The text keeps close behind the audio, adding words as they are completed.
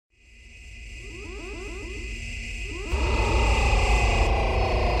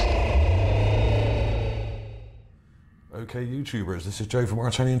Okay, YouTubers, this is Joe from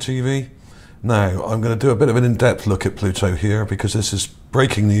ArtAlienTV. Now, I'm going to do a bit of an in-depth look at Pluto here because this is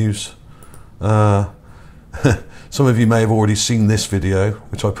breaking news. Some of you may have already seen this video,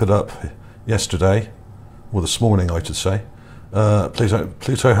 which I put up yesterday, or this morning I should say.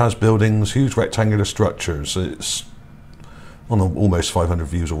 Pluto has buildings, huge rectangular structures. It's on almost 500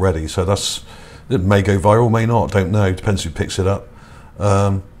 views already, so it may go viral, may not, don't know, depends who picks it up.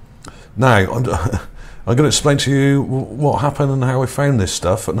 Now, I'm going to explain to you what happened and how I found this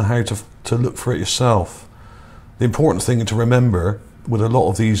stuff and how to look for it yourself. The important thing to remember with a lot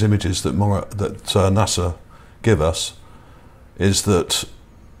of these images that NASA give us is that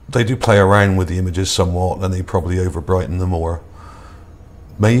they do play around with the images somewhat, and they probably over brighten them or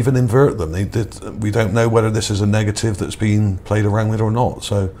may even invert them. We don't know whether this is a negative that's been played around with or not,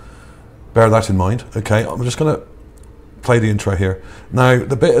 so bear that in mind. Okay, I'm just going to play the intro here. Now,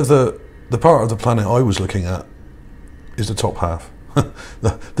 the part of the planet I was looking at is the top half.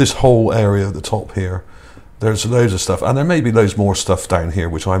 This whole area at the top here, there's loads of stuff, and there may be loads more stuff down here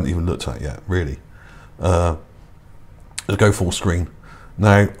which I haven't even looked at yet, really. Let's go full screen.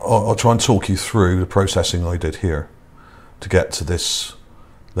 Now, I'll try and talk you through the processing I did here to get to this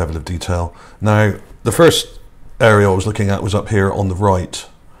level of detail. Now, the first area I was looking at was up here on the right.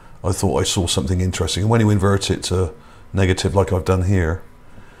 I thought I saw something interesting, and when you invert it to negative like I've done here,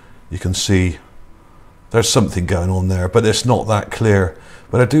 you can see there's something going on there, but it's not that clear.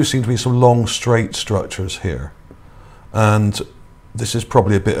 But there do seem to be some long straight structures here, and this is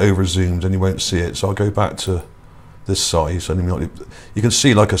probably a bit over zoomed and you won't see it, so I'll go back to this size, and you can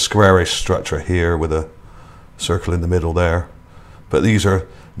see like a squarish structure here with a circle in the middle there, but these are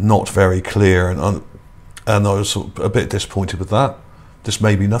not very clear, and I was a bit disappointed with that. This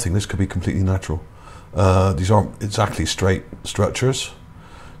may be nothing, this could be completely natural. These aren't exactly straight structures.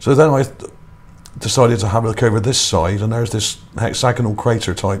 So then I decided to have a look over this side, and there's this hexagonal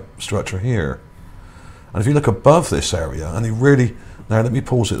crater type structure here. And if you look above this area, and now let me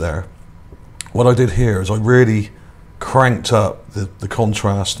pause it there. What I did here is I really cranked up the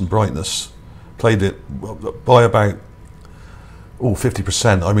contrast and brightness, played it by about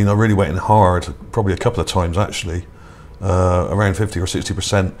 50%. I mean, I really went in hard, probably a couple of times actually, around 50 or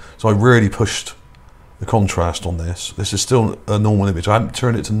 60%. So I really pushed the contrast on this. This is still a normal image. I haven't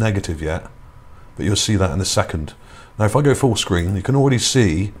turned it to negative yet, but you'll see that in a second. Now, if I go full screen, you can already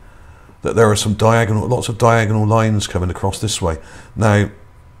see that there are lots of diagonal lines coming across this way. Now,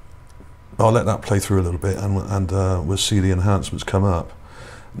 I'll let that play through a little bit, and we'll see the enhancements come up.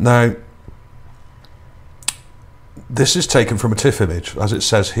 Now, this is taken from a TIFF image, as it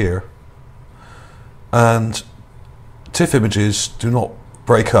says here, and TIFF images do not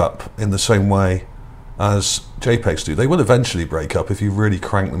break up in the same way as JPEGs do. They will eventually break up if you really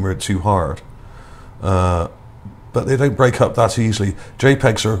crank them too hard, but they don't break up that easily.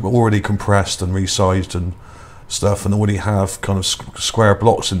 JPEGs are already compressed and resized and stuff, and already have kind of square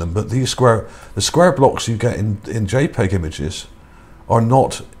blocks in them. But the square blocks you get in JPEG images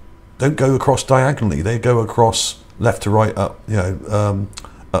don't go across diagonally. They go across left to right, up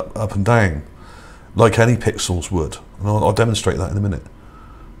up and down, like any pixels would. And I'll demonstrate that in a minute.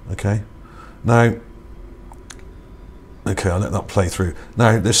 Okay. Now. Okay, I'll let that play through.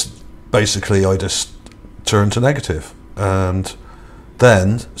 Now, this basically I just turned to negative, and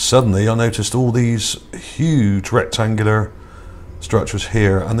then suddenly I noticed all these huge rectangular structures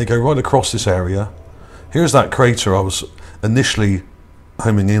here, and they go right across this area. Here's that crater I was initially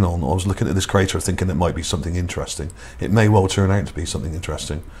homing in on. I was looking at this crater thinking it might be something interesting. It may well turn out to be something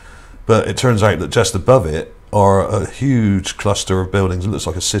interesting, but it turns out that just above it are a huge cluster of buildings. It looks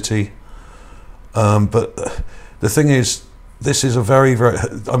like a city, but the thing is, this is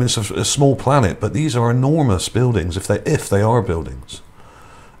it's a small planet, but these are enormous buildings if they are buildings,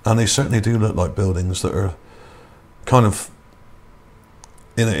 and they certainly do look like buildings that are kind of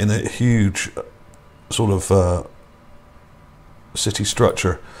in a huge sort of city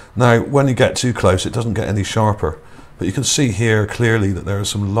structure. Now, when you get too close, it doesn't get any sharper, but you can see here clearly that there are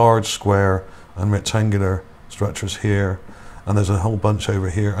some large square and rectangular structures here, and there's a whole bunch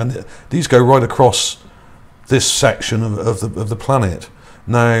over here, and these go right across this section of the planet.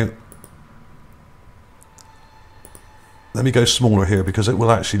 Now, let me go smaller here because it will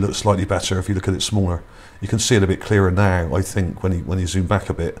actually look slightly better if you look at it smaller. You can see it a bit clearer now, I think, when you zoom back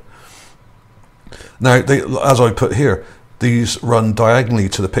a bit. Now, as I put here, these run diagonally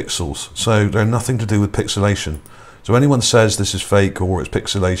to the pixels, so they're nothing to do with pixelation. So anyone says this is fake or it's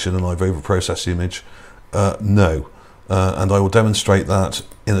pixelation and I've overprocessed the image, no. And I will demonstrate that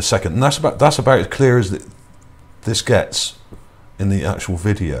in a second. And that's about as clear as this gets in the actual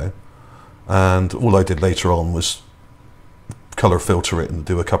video, and all I did later on was colour filter it and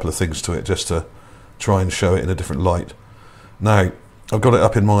do a couple of things to it just to try and show it in a different light. Now I've got it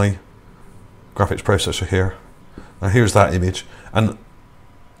up in my graphics processor here. Now here's that image, and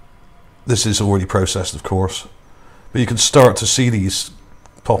this is already processed, of course, but you can start to see these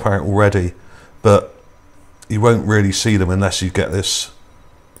pop out already, but you won't really see them unless you get this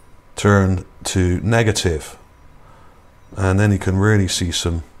turned to negative, and then you can really see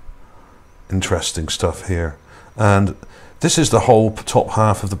some interesting stuff here. And this is the whole top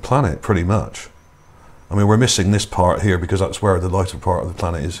half of the planet, pretty much. I mean, we're missing this part here because that's where the lighter part of the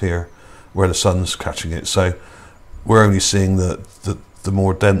planet is here, where the sun's catching it. So we're only seeing the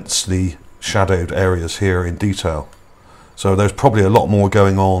more densely shadowed areas here in detail. So there's probably a lot more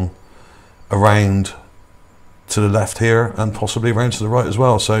going on around to the left here and possibly around to the right as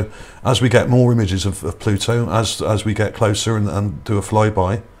well. So as we get more images of Pluto, as we get closer and do a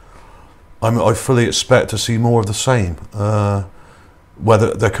flyby, I fully expect to see more of the same.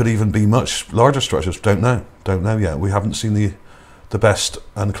 Whether there could even be much larger structures, don't know yet. We haven't seen the best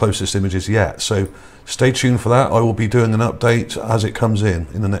and closest images yet, so stay tuned for that. I will be doing an update as it comes in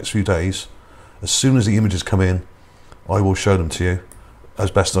the next few days. As soon as the images come in, I will show them to you as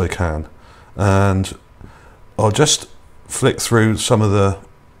best I can, and I'll just flick through some of the...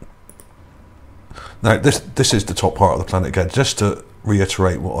 Now this is the top part of the planet again, just to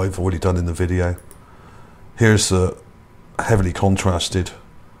reiterate what I've already done in the video. Here's the heavily contrasted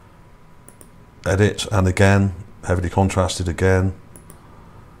edit, and again heavily contrasted again,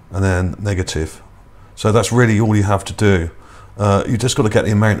 and then negative. So that's really all you have to do. You just got to get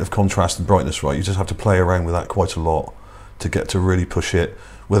the amount of contrast and brightness right. You just have to play around with that quite a lot to get to really push it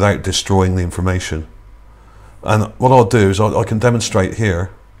without destroying the information. And what I'll do is I can demonstrate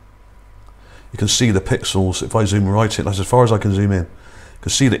here. You can see the pixels. If I zoom right in, that's as far as I can zoom in. You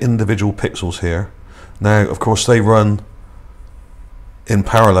can see the individual pixels here. Now, of course, they run in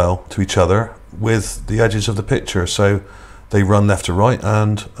parallel to each other with the edges of the picture, so they run left to right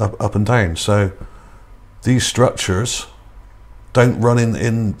and up and down. So these structures don't run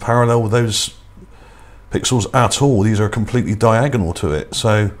in parallel with those pixels at all. These are completely diagonal to it.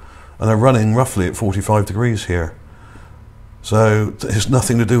 So, and they're running roughly at 45 degrees here. So it's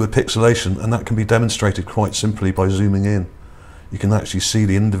nothing to do with pixelation, and that can be demonstrated quite simply by zooming in. You can actually see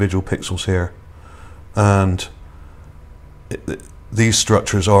the individual pixels here, and these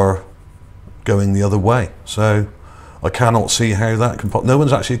structures are going the other way. So I cannot see how that can no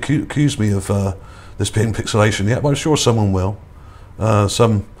one's actually accused me of this being pixelation yet, but I'm sure someone will.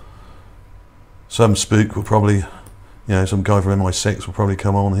 Some spook will probably, you know, some guy from MI6 will probably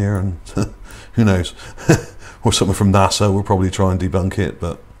come on here and who knows, or someone from NASA will probably try and debunk it,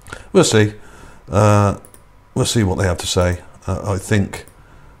 but we'll see. We'll see what they have to say. I think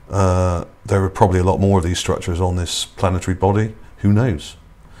there are probably a lot more of these structures on this planetary body. Who knows?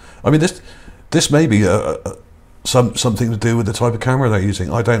 I mean, this may be something to do with the type of camera they're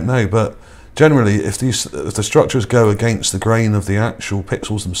using. I don't know, but generally, if the structures go against the grain of the actual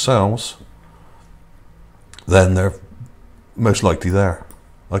pixels themselves, then they're most likely there.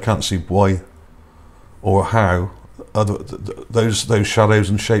 I can't see why or how those shadows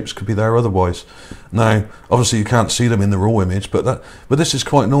and shapes could be there otherwise. Now, obviously, you can't see them in the raw image, but this is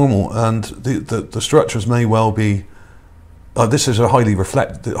quite normal, and the structures may well be. This is a highly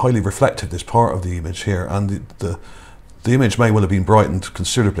reflective, this part of the image here, and the image may well have been brightened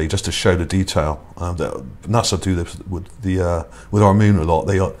considerably just to show the detail. NASA do this with our moon a lot.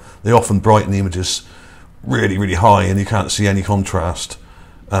 They often brighten the images really high, and you can't see any contrast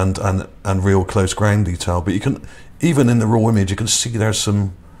and real close ground detail. But you can, even in the raw image, you can see there's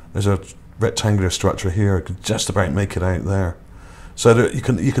a rectangular structure here. I could just about make it out there. So that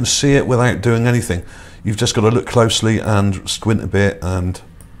you can see it without doing anything. You've just got to look closely and squint a bit and,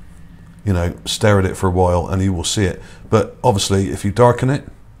 you know, stare at it for a while, and you will see it. But obviously, if you darken it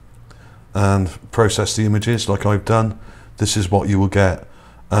and process the images like I've done, this is what you will get.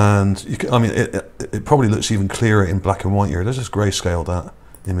 And you can, I mean, it probably looks even clearer in black and white here. Let's just grayscale that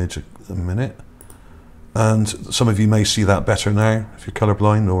image a minute, and some of you may see that better now if you're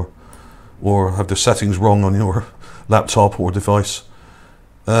colorblind or have the settings wrong on your laptop or device.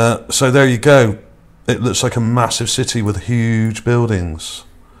 So there you go. It looks like a massive city with huge buildings.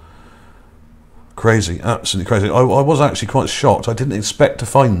 Crazy, absolutely crazy. I was actually quite shocked. I didn't expect to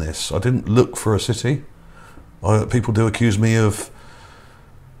find this. I didn't look for a city. People do accuse me of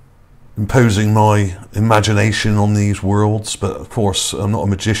imposing my imagination on these worlds, but of course I'm not a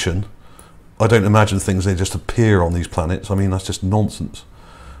magician. I don't imagine things, they just appear on these planets. I mean, that's just nonsense.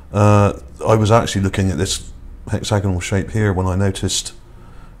 I was actually looking at this hexagonal shape here when I noticed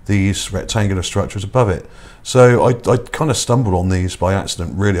these rectangular structures above it. So I kind of stumbled on these by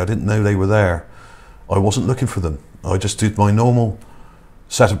accident, really. I didn't know they were there. I wasn't looking for them. I just did my normal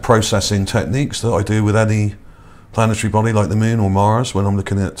set of processing techniques that I do with any planetary body like the Moon or Mars when I'm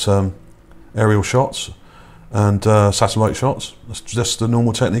looking at aerial shots and satellite shots. That's just the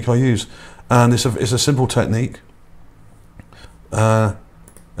normal technique I use. And it's a simple technique.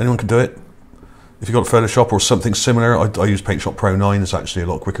 Anyone can do it. If you've got Photoshop or something similar, I use PaintShop Pro 9. It's actually a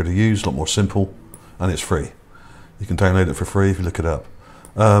lot quicker to use, a lot more simple, and it's free. You can download it for free if you look it up.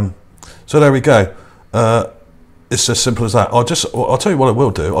 So there we go. It's as simple as that. I'll tell you what I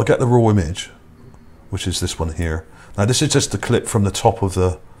will do. I'll get the raw image, which is this one here. Now this is just the clip from the top of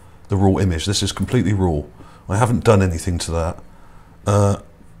the raw image. This is completely raw. I haven't done anything to that.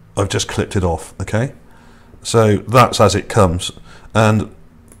 I've just clipped it off, okay? So that's as it comes. And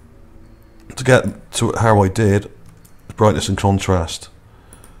to get to how I did, brightness and contrast.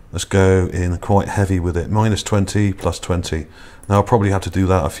 Let's go in quite heavy with it. -20, +20. Now I'll probably have to do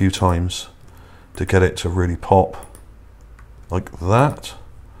that a few times to get it to really pop like that.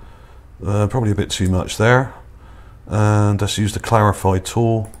 Probably a bit too much there. And let's use the clarify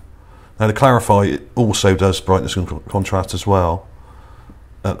tool. Now the clarify also does brightness and contrast as well,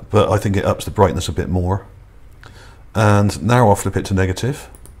 but I think it ups the brightness a bit more. And now I'll flip it to negative.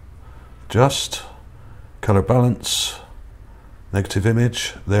 Just color balance, negative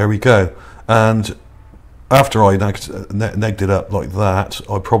image. There we go. And after I negged it up like that,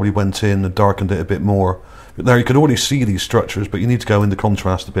 I probably went in and darkened it a bit more. But now you can already see these structures, but you need to go into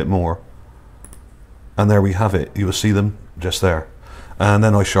contrast a bit more. And there we have it. You will see them just there. And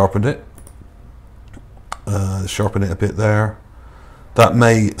then I sharpened it. Sharpen it a bit there. That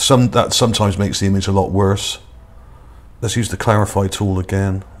sometimes makes the image a lot worse. Let's use the clarify tool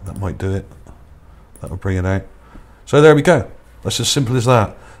again. That might do it. That will bring it out. So there we go. That's as simple as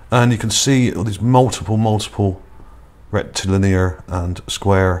that. And you can see all these multiple rectilinear and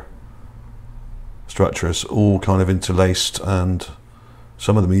square structures, all kind of interlaced, and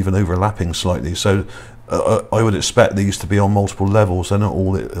some of them even overlapping slightly. So I would expect these to be on multiple levels. They're not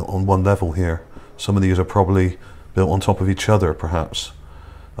all on one level here. Some of these are probably built on top of each other, perhaps.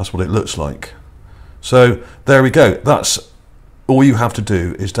 That's what it looks like. So there we go. That's all you have to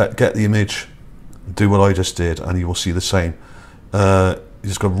do, is get the image, do what I just did, and you will see the same. You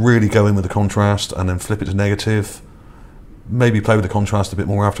just got to really go in with the contrast and then flip it to negative. Maybe play with the contrast a bit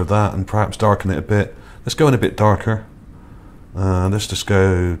more after that and perhaps darken it a bit. Let's go in a bit darker. Let's just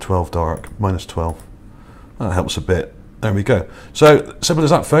go 12 dark, -12. That helps a bit. There we go. So simple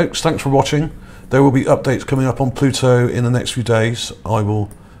as that, folks. Thanks for watching. There will be updates coming up on Pluto in the next few days. I will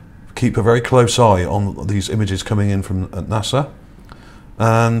keep a very close eye on these images coming in from NASA.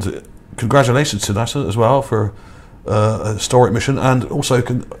 And congratulations to NASA as well for a historic mission, and also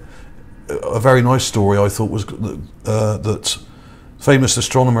a very nice story I thought was that famous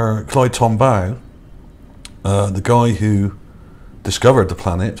astronomer Clyde Tombaugh, the guy who discovered the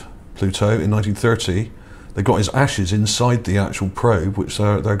planet Pluto in 1930, they got his ashes inside the actual probe, which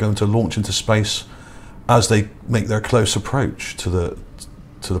they're going to launch into space as they make their close approach to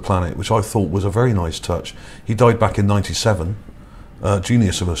the planet, which I thought was a very nice touch. He died back in '97.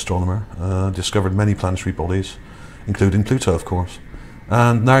 Genius of an astronomer, discovered many planetary bodies, including Pluto, of course.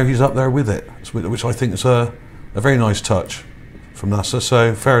 And now he's up there with it, which I think is a very nice touch from NASA.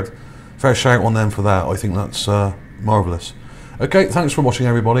 So fair shout on them for that. I think that's marvellous. Okay, thanks for watching,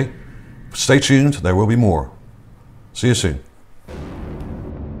 everybody. Stay tuned, there will be more. See you soon.